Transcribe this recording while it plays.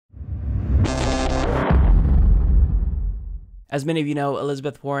As many of you know,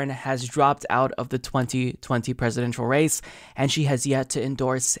 Elizabeth Warren has dropped out of the 2020 presidential race, and she has yet to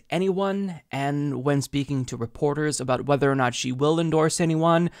endorse anyone. And when speaking to reporters about whether or not she will endorse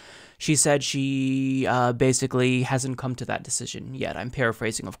anyone, she said she basically hasn't come to that decision yet. I'm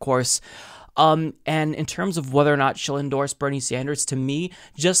paraphrasing, of course. And in terms of whether or not she'll endorse Bernie Sanders, to me,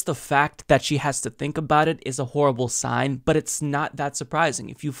 just the fact that she has to think about it is a horrible sign, but it's not that surprising.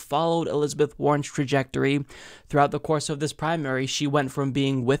 If you followed Elizabeth Warren's trajectory throughout the course of this primary, she went from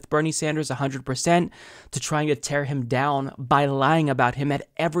being with Bernie Sanders 100% to trying to tear him down by lying about him at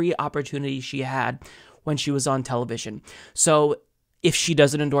every opportunity she had when she was on television. So if she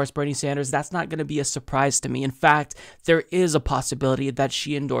doesn't endorse Bernie Sanders, that's not going to be a surprise to me. In fact, there is a possibility that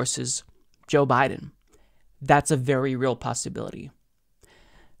she endorses Joe Biden. That's a very real possibility.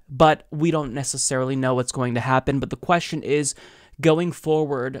 But we don't necessarily know what's going to happen. But the question is, going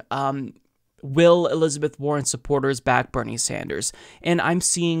forward, will Elizabeth Warren supporters back Bernie Sanders? And I'm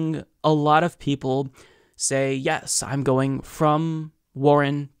seeing a lot of people say, yes, I'm going from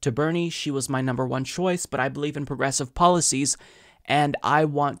Warren to Bernie. She was my number one choice, but I believe in progressive policies, and I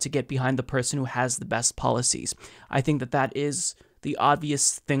want to get behind the person who has the best policies. I think that that is the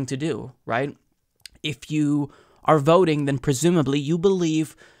obvious thing to do, right? If you are voting, then presumably you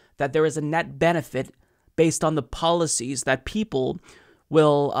believe that there is a net benefit based on the policies that people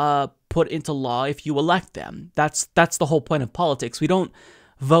will put into law if you elect them. That's the whole point of politics. We don't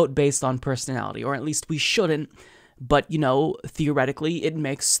vote based on personality, or at least we shouldn't. But, you know, theoretically, it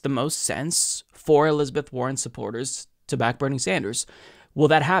makes the most sense for Elizabeth Warren supporters to back Bernie Sanders. Will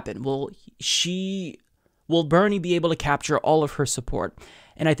that happen? Will Bernie be able to capture all of her support?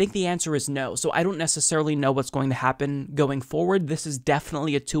 And I think the answer is no. So I don't necessarily know what's going to happen going forward. This is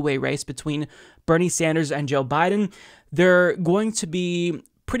definitely a two-way race between Bernie Sanders and Joe Biden. They're going to be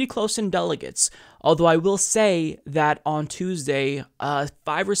pretty close in delegates. Although I will say that on Tuesday, 5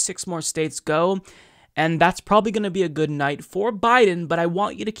 or 6 more states go, and that's probably going to be a good night for Biden. But I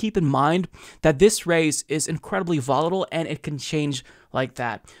want you to keep in mind that this race is incredibly volatile and it can change like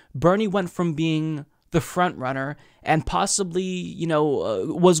that. Bernie went from being the front runner and possibly,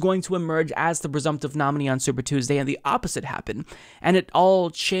 was going to emerge as the presumptive nominee on Super Tuesday, and the opposite happened. And it all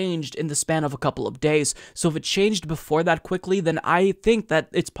changed in the span of a couple of days. So if it changed before that quickly, then I think that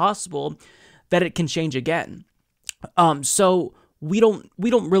it's possible that it can change again. So we don't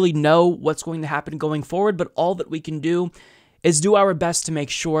really know what's going to happen going forward, but all that we can do is do our best to make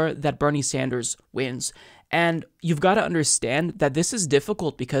sure that Bernie Sanders wins. And you've got to understand that this is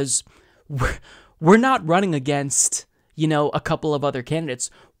difficult because we're not running against, a couple of other candidates.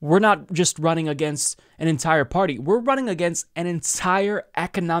 We're not just running against an entire party. We're running against an entire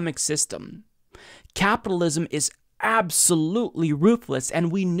economic system. Capitalism is absolutely ruthless,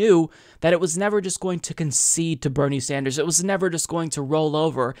 and we knew that it was never just going to concede to Bernie Sanders. It was never just going to roll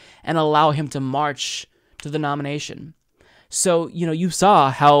over and allow him to march to the nomination. So, you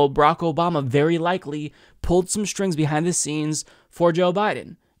saw how Barack Obama very likely pulled some strings behind the scenes for Joe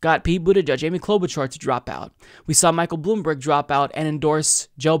Biden. Got Pete Buttigieg, Amy Klobuchar to drop out. We saw Michael Bloomberg drop out and endorse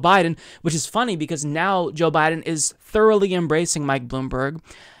Joe Biden, which is funny because now Joe Biden is thoroughly embracing Mike Bloomberg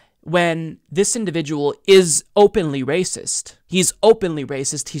when this individual is openly racist. He's openly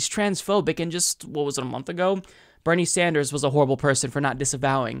racist. He's transphobic. And just, a month ago? Bernie Sanders was a horrible person for not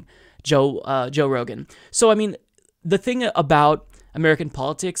disavowing Joe Rogan. So, the thing about American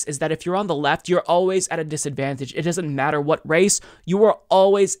politics is that if you're on the left, you're always at a disadvantage. It doesn't matter what race, you are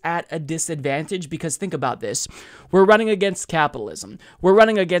always at a disadvantage because think about this. We're running against capitalism. We're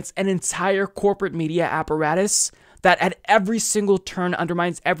running against an entire corporate media apparatus that at every single turn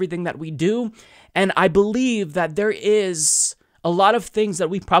undermines everything that we do. And I believe that there is a lot of things that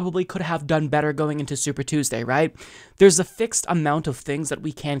we probably could have done better going into Super Tuesday, right? There's a fixed amount of things that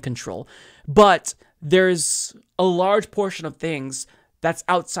we can control, but there's a large portion of things that's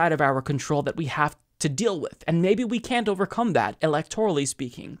outside of our control that we have to deal with. And maybe we can't overcome that, electorally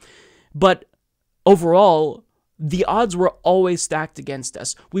speaking. But overall, the odds were always stacked against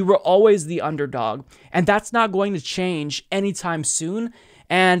us. We were always the underdog. And that's not going to change anytime soon.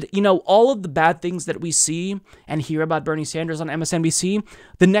 And, all of the bad things that we see and hear about Bernie Sanders on MSNBC,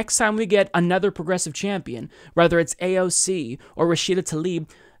 the next time we get another progressive champion, whether it's AOC or Rashida Tlaib,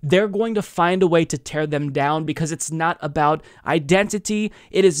 they're going to find a way to tear them down because it's not about identity.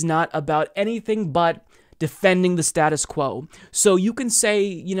 It is not about anything but defending the status quo. So you can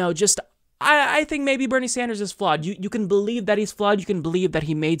say, I think maybe Bernie Sanders is flawed. You can believe that he's flawed. You can believe that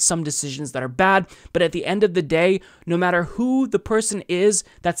he made some decisions that are bad. But at the end of the day, no matter who the person is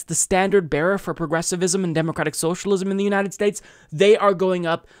that's the standard bearer for progressivism and democratic socialism in the United States, they are going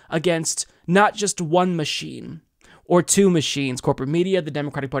up against not just one machine or two machines: corporate media, the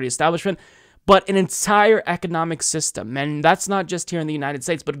Democratic Party establishment, but an entire economic system. And that's not just here in the United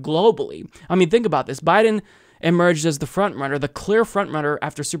States, but globally. I mean, think about this. Biden emerged as the frontrunner, the clear frontrunner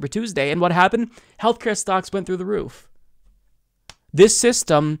after Super Tuesday. And what happened? Healthcare stocks went through the roof. This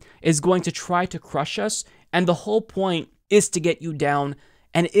system is going to try to crush us, and the whole point is to get you down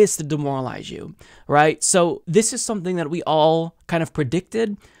and is to demoralize you, right? So this is something that we all kind of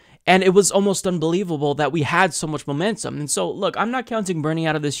predicted, and it was almost unbelievable that we had so much momentum. And so, look, I'm not counting Bernie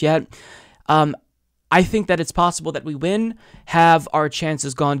out of this yet. I think that it's possible that we win. Have our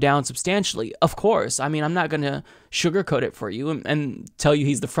chances gone down substantially? Of course. I mean, I'm not going to sugarcoat it for you and tell you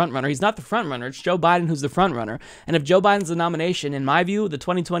he's the front runner. He's not the front runner. It's Joe Biden who's the front runner. And if Joe Biden's the nomination, in my view, the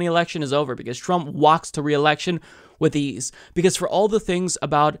 2020 election is over because Trump walks to re-election with ease. Because for all the things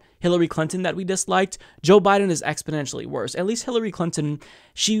about Hillary Clinton that we disliked, Joe Biden is exponentially worse. At least Hillary Clinton,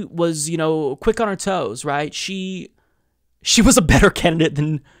 she was, quick on her toes, right? She was a better candidate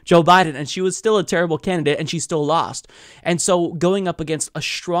than Joe Biden, and she was still a terrible candidate, and she still lost. And so going up against a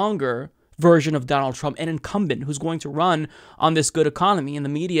stronger version of Donald Trump, an incumbent who's going to run on this good economy, and the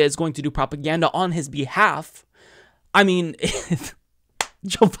media is going to do propaganda on his behalf, I mean,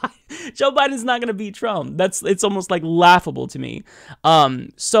 Joe Biden's not going to beat Trump. It's almost like laughable to me.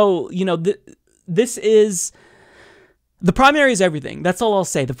 This is... The primary is everything. That's all I'll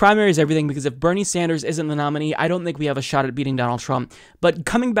say. The primary is everything, because if Bernie Sanders isn't the nominee, I don't think we have a shot at beating Donald Trump. But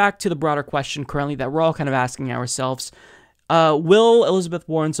coming back to the broader question currently that we're all kind of asking ourselves, will Elizabeth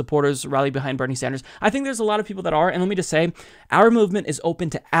Warren supporters rally behind Bernie Sanders? I think there's a lot of people that are, and let me just say, our movement is open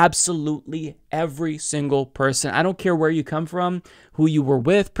to absolutely every single person. I don't care where you come from, who you were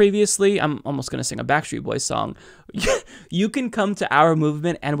with previously. I'm almost going to sing a Backstreet Boys song. You can come to our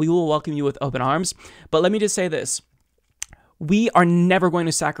movement, and we will welcome you with open arms. But let me just say this. We are never going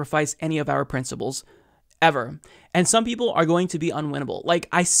to sacrifice any of our principles, ever. And some people are going to be unwinnable. Like,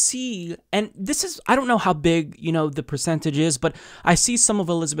 I see, and this is, I don't know how big, the percentage is, but I see some of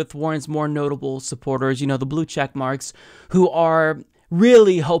Elizabeth Warren's more notable supporters, the blue check marks, who are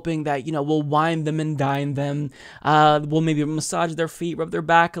really hoping that, we'll wine them and dine them. We'll maybe massage their feet, rub their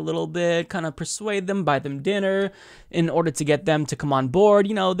back a little bit, kind of persuade them, buy them dinner in order to get them to come on board.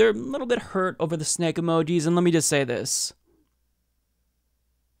 They're a little bit hurt over the snake emojis. And let me just say this.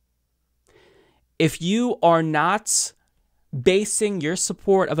 If you are not basing your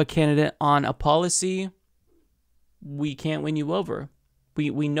support of a candidate on a policy, we can't win you over.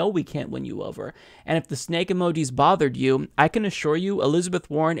 We know we can't win you over. And if the snake emojis bothered you, I can assure you Elizabeth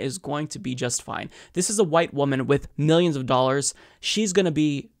Warren is going to be just fine. This is a white woman with millions of dollars. She's going to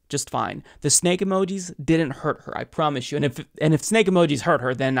be just fine. The snake emojis didn't hurt her, I promise you. And if snake emojis hurt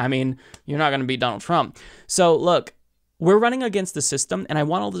her, then, I mean, you're not going to beat Donald Trump. So, look. We're running against the system, and I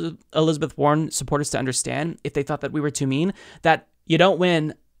want all the Elizabeth Warren supporters to understand, if they thought that we were too mean, that you don't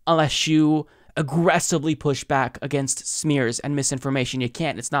win unless you aggressively push back against smears and misinformation. You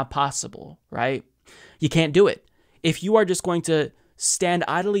can't. It's not possible, right? You can't do it. If you are just going to stand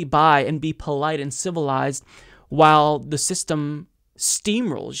idly by and be polite and civilized while the system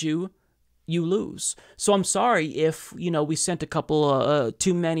steamrolls you, you lose. So I'm sorry if, we sent a couple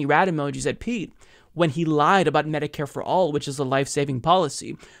too many rat emojis at Pete when he lied about Medicare for All, which is a life-saving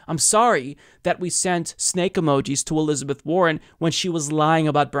policy. I'm sorry that we sent snake emojis to Elizabeth Warren when she was lying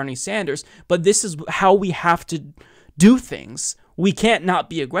about Bernie Sanders, but this is how we have to do things. We can't not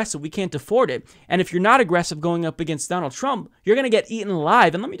be aggressive. We can't afford it. And if you're not aggressive going up against Donald Trump, you're going to get eaten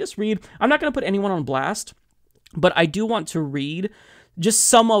alive. And let me just read. I'm not going to put anyone on blast, but I do want to read just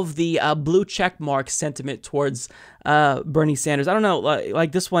some of the blue check mark sentiment towards Bernie Sanders. I don't know,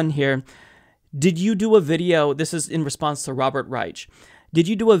 like this one here. Did you do a video? This is in response to Robert Reich. Did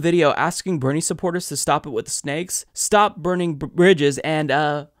you do a video asking Bernie supporters to stop it with the snakes, stop burning bridges, and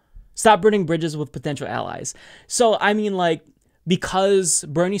stop burning bridges with potential allies? So, I mean, like, because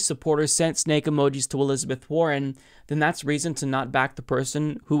Bernie supporters sent snake emojis to Elizabeth Warren, then that's reason to not back the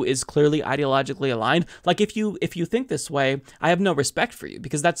person who is clearly ideologically aligned. Like, if you think this way, I have no respect for you,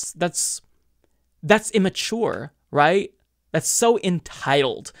 because that's immature, right? That's so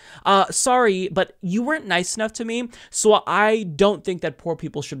entitled. Sorry, but you weren't nice enough to me, so I don't think that poor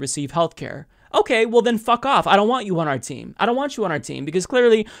people should receive health care. Okay, well then fuck off. I don't want you on our team. I don't want you on our team because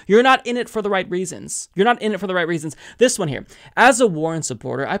clearly you're not in it for the right reasons. You're not in it for the right reasons. This one here. As a Warren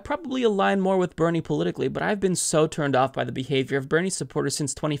supporter, I probably align more with Bernie politically, but I've been so turned off by the behavior of Bernie supporters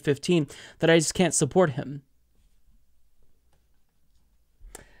since 2015 that I just can't support him.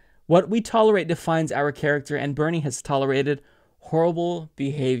 What we tolerate defines our character, and Bernie has tolerated horrible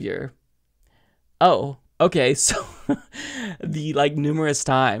behavior. Oh, okay, so the numerous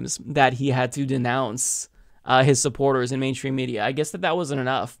times that he had to denounce his supporters in mainstream media. I guess that wasn't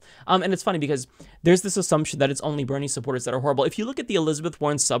enough. And it's funny because there's this assumption that it's only Bernie supporters that are horrible. If you look at the Elizabeth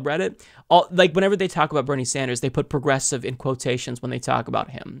Warren subreddit, like whenever they talk about Bernie Sanders, they put progressive in quotations when they talk about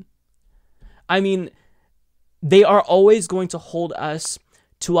him. I mean, they are always going to hold us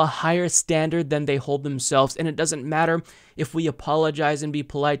to a higher standard than they hold themselves, and it doesn't matter if we apologize and be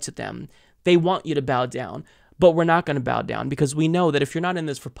polite to them. They want you to bow down. But we're not going to bow down because we know that if you're not in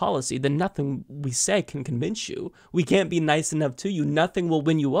this for policy, then nothing we say can convince you. We can't be nice enough to you. Nothing will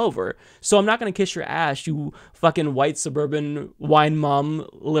win you over. So I'm not going to kiss your ass, you fucking white suburban wine mom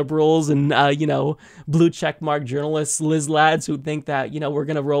liberals and, blue checkmark journalists, Liz lads who think that, we're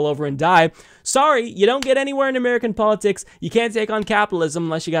going to roll over and die. Sorry, you don't get anywhere in American politics. You can't take on capitalism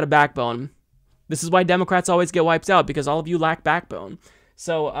unless you got a backbone. This is why Democrats always get wiped out, because all of you lack backbone.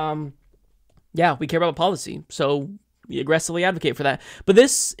 So, yeah, we care about policy, so we aggressively advocate for that. But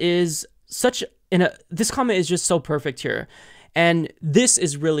this is this comment is just so perfect here. And this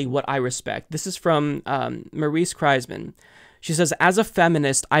is really what I respect. This is from Maurice Kreisman. She says, as a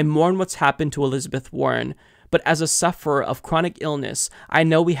feminist, I mourn what's happened to Elizabeth Warren, but as a sufferer of chronic illness, I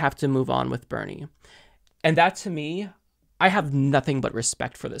know we have to move on with Bernie. And that, to me, I have nothing but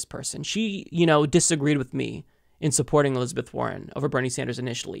respect for this person. She, disagreed with me in supporting Elizabeth Warren over Bernie Sanders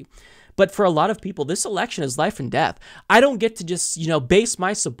initially. But for a lot of people, this election is life and death. I don't get to just, base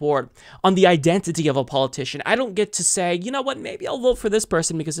my support on the identity of a politician. I don't get to say, you know what, maybe I'll vote for this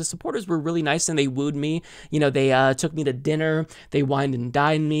person because his supporters were really nice and they wooed me. They took me to dinner. They wined and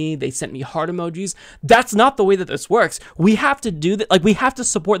dined me. They sent me heart emojis. That's not the way that this works. We have to do that. Like, we have to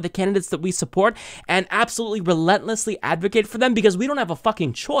support the candidates that we support and absolutely relentlessly advocate for them because we don't have a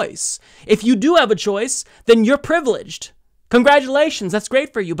fucking choice. If you do have a choice, then you're privileged. Congratulations, that's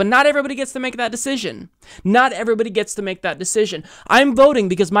great for you, but not everybody gets to make that decision. Not everybody gets to make that decision. I'm voting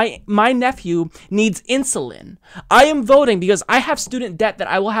because my nephew needs insulin. I am voting because I have student debt that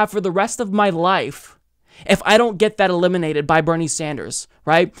I will have for the rest of my life if I don't get that eliminated by Bernie Sanders,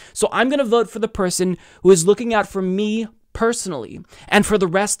 right? So I'm going to vote for the person who is looking out for me personally and for the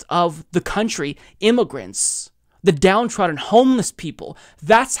rest of the country, immigrants, the downtrodden, homeless people.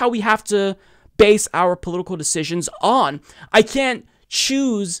 That's how we have to base our political decisions on. I can't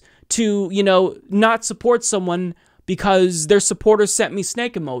choose to, not support someone because their supporters sent me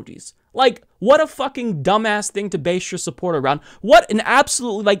snake emojis. Like, what a fucking dumbass thing to base your support around. What an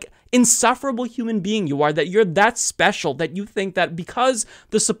absolutely, insufferable human being you are, that you're that special, that you think that because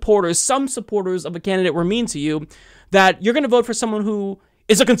some supporters of a candidate were mean to you, that you're going to vote for someone who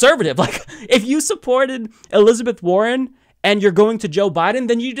is a conservative. Like, if you supported Elizabeth Warren and you're going to Joe Biden,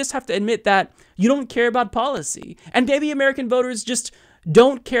 then you just have to admit that you don't care about policy. And maybe American voters just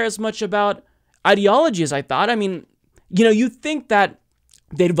don't care as much about ideology as I thought. I mean, you think that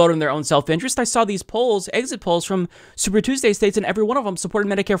they'd vote in their own self-interest. I saw these polls, exit polls from Super Tuesday states, and every one of them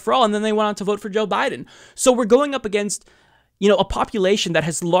supported Medicare for all, and then they went on to vote for Joe Biden. So we're going up against, a population that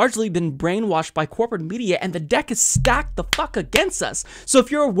has largely been brainwashed by corporate media, and the deck is stacked the fuck against us. So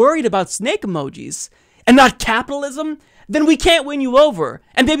if you're worried about snake emojis and not capitalism, then we can't win you over.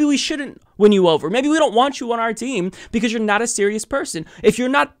 And maybe we shouldn't win you over. Maybe we don't want you on our team because you're not a serious person. If you're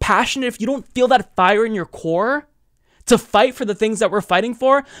not passionate, if you don't feel that fire in your core to fight for the things that we're fighting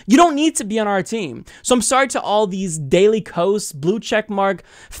for, you don't need to be on our team. So I'm sorry to all these Daily Kos, blue checkmark,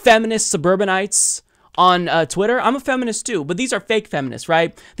 feminist suburbanites on Twitter. I'm a feminist too, but these are fake feminists,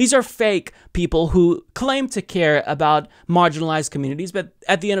 right? These are fake people who claim to care about marginalized communities, but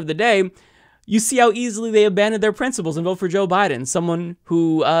at the end of the day, you see how easily they abandoned their principles and vote for Joe Biden, someone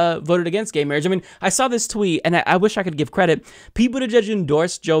who voted against gay marriage. I mean, I saw this tweet, and I wish I could give credit. Pete Buttigieg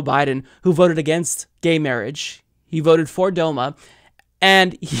endorsed Joe Biden, who voted against gay marriage. He voted for DOMA,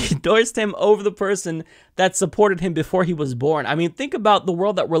 and he endorsed him over the person that supported him before he was born. I mean, think about the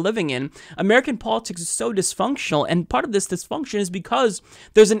world that we're living in. American politics is so dysfunctional, and part of this dysfunction is because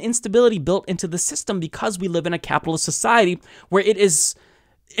there's an instability built into the system because we live in a capitalist society where it's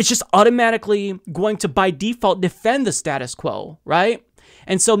just automatically going to, by default, defend the status quo, right?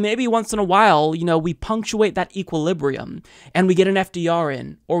 And so maybe once in a while, we punctuate that equilibrium and we get an FDR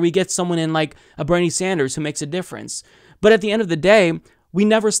in, or we get someone in like a Bernie Sanders who makes a difference. But at the end of the day, we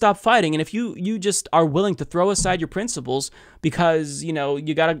never stop fighting. And if you just are willing to throw aside your principles because,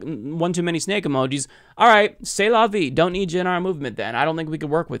 you got one too many snake emojis, all right, c'est la vie. Don't need you in our movement then. I don't think we could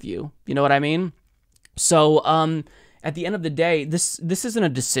work with you. You know what I mean? So, at the end of the day, this isn't a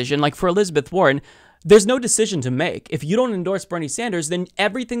decision. Like for Elizabeth Warren, there's no decision to make. If you don't endorse Bernie Sanders, then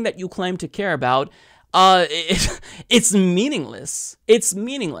everything that you claim to care about, it's meaningless. It's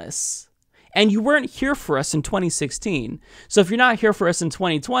meaningless. And you weren't here for us in 2016. So if you're not here for us in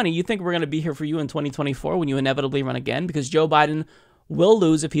 2020, you think we're going to be here for you in 2024 when you inevitably run again? Because Joe Biden will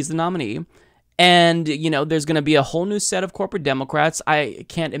lose if he's the nominee. And, you know, there's going to be a whole new set of corporate Democrats. I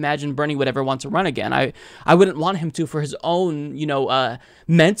can't imagine Bernie would ever want to run again. I wouldn't want him to for his own, you know,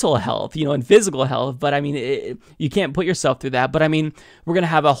 mental health, you know, and physical health. But, I mean, you can't put yourself through that. But, I mean, we're going to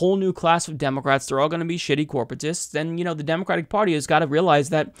have a whole new class of Democrats. They're all going to be shitty corporatists. And, you know, the Democratic Party has got to realize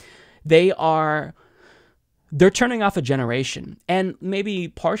that they're turning off a generation. And maybe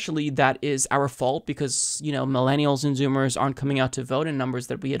partially that is our fault because, you know, millennials and Zoomers aren't coming out to vote in numbers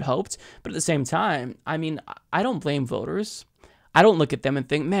that we had hoped. But at the same time, I mean, I don't blame voters. I don't look at them and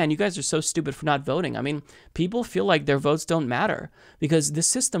think, man, you guys are so stupid for not voting. I mean, people feel like their votes don't matter because this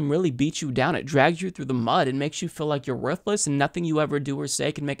system really beats you down. It drags you through the mud and makes you feel like you're worthless and nothing you ever do or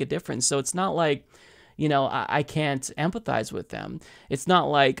say can make a difference. So it's not like, you know, I can't empathize with them. It's not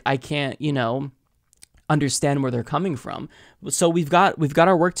like I can't, you know, understand where they're coming from. So we've got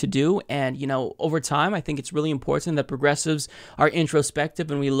our work to do, and you know, over time I think it's really important that progressives are introspective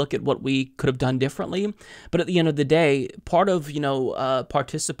and we look at what we could have done differently. But at the end of the day, part of, you know,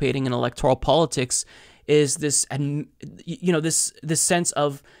 participating in electoral politics is this, and you know, this sense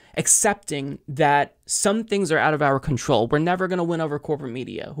of accepting that some things are out of our control. We're never going to win over corporate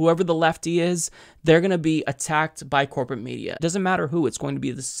media. Whoever the lefty is, they're going to be attacked by corporate media. It doesn't matter who, it's going to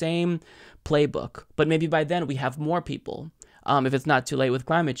be the same playbook. But maybe by then we have more people, if it's not too late with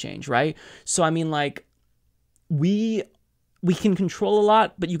climate change, right? So I mean, like, we can control a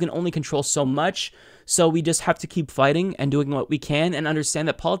lot, but you can only control so much. So we just have to keep fighting and doing what we can and understand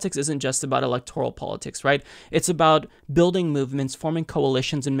that politics isn't just about electoral politics, right? It's about building movements, forming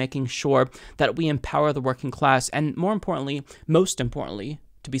coalitions, and making sure that we empower the working class. And more importantly, most importantly,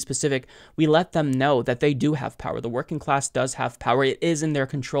 to be specific, we let them know that they do have power. The working class does have power. It is in their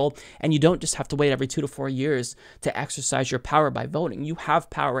control. And you don't just have to wait every 2 to 4 years to exercise your power by voting. You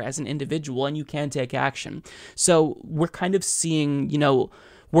have power as an individual and you can take action. So we're kind of seeing, you know,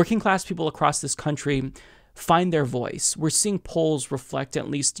 working class people across this country find their voice. We're seeing polls reflect, at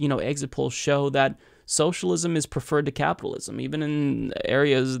least, you know, exit polls show that socialism is preferred to capitalism, even in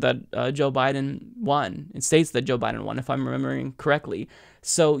areas that Joe Biden won, in states that Joe Biden won, if I'm remembering correctly.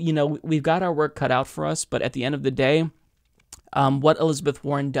 So, you know, we've got our work cut out for us, but at the end of the day, what Elizabeth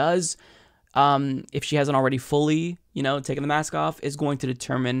Warren does, if she hasn't already fully, you know, taken the mask off, is going to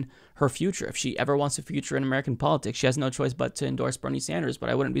determine her future. If she ever wants a future in American politics, she has no choice but to endorse Bernie Sanders, but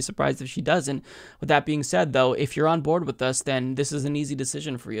I wouldn't be surprised if she doesn't. With that being said, though, if you're on board with us, then this is an easy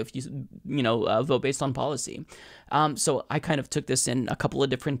decision for you if you know, vote based on policy. So I kind of took this in a couple of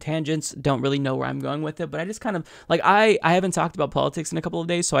different tangents, don't really know where I'm going with it, but I just kind of, like, I haven't talked about politics in a couple of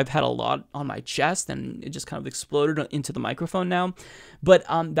days, so I've had a lot on my chest, and it just kind of exploded into the microphone now. But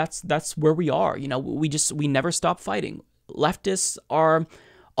that's where we are. You know, we never stop fighting. Leftists are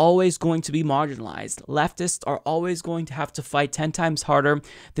always going to be marginalized. Leftists are always going to have to fight 10 times harder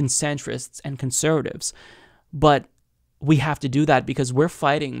than centrists and conservatives. But we have to do that because we're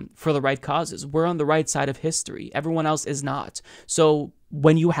fighting for the right causes. We're on the right side of history. Everyone else is not. So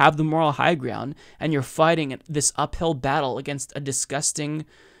when you have the moral high ground and you're fighting this uphill battle against a disgusting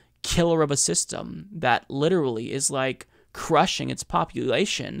killer of a system that literally is like crushing its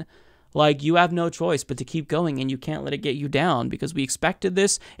population, like, you have no choice but to keep going, and you can't let it get you down because we expected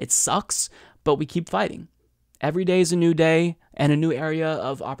this. It sucks, but we keep fighting. Every day is a new day and a new area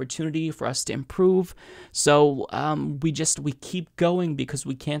of opportunity for us to improve. So we keep going because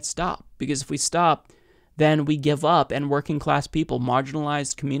we can't stop. Because if we stop, then we give up, and working class people,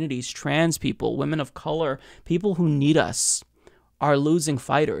 marginalized communities, trans people, women of color, people who need us are losing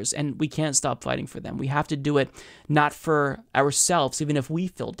fighters, and we can't stop fighting for them. We have to do it not for ourselves, even if we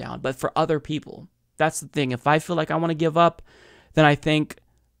feel down, but for other people. That's the thing. If I feel like I want to give up, then I think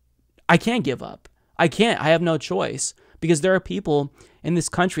I can't give up. I can't. I have no choice, because there are people in this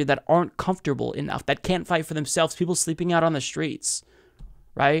country that aren't comfortable enough, that can't fight for themselves, people sleeping out on the streets,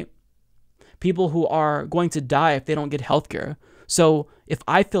 right? People who are going to die if they don't get healthcare. So if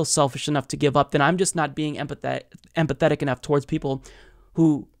I feel selfish enough to give up, then I'm just not being empathetic enough towards people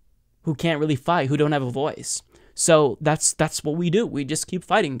who can't really fight, who don't have a voice. So that's what we do. We just keep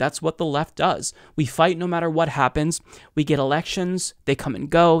fighting. That's what the left does. We fight no matter what happens. We get elections. They come and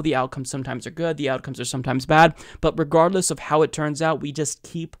go. The outcomes sometimes are good. The outcomes are sometimes bad. But regardless of how it turns out, we just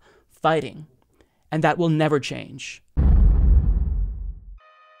keep fighting. And that will never change.